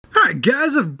Alright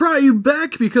guys, I've brought you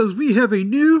back because we have a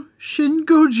new Shin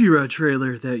Gojira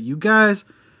trailer that you guys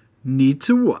need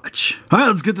to watch. Alright,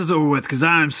 let's get this over with because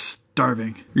I'm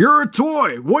starving. You're a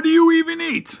toy. What do you even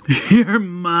eat? Your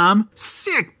mom.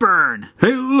 Sick burn.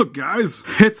 Hey, look, guys.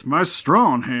 It's my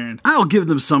strong hand. I'll give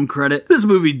them some credit. This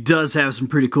movie does have some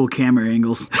pretty cool camera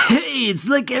angles. Hey, it's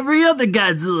like every other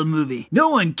Godzilla movie. No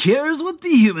one cares what the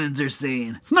humans are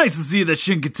saying. It's nice to see that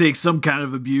Shin can take some kind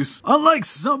of abuse. Unlike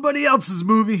somebody else's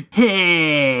movie.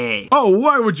 Hey. Oh,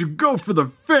 why would you go for the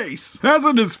face?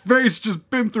 Hasn't his face just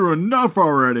been through enough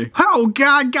already? Oh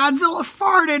God, Godzilla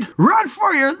farted. Run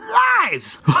for your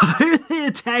lives! Why are they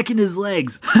attacking his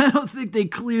legs? I don't think they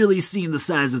clearly seen the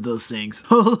size of those things.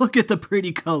 Oh, look at the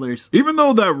pretty colors. Even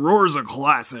though that roar's a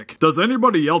classic, does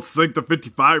anybody else think the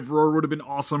 55 roar would have been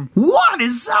awesome? What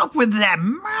is up with that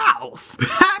mouth?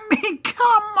 I mean,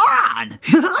 come on!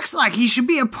 He looks like he should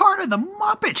be a part of the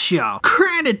Muppet Show.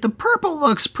 Granted, the purple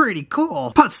looks pretty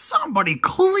cool, but somebody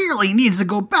clearly needs to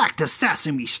go back to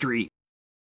Sesame Street.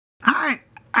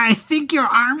 I think your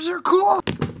arms are cool.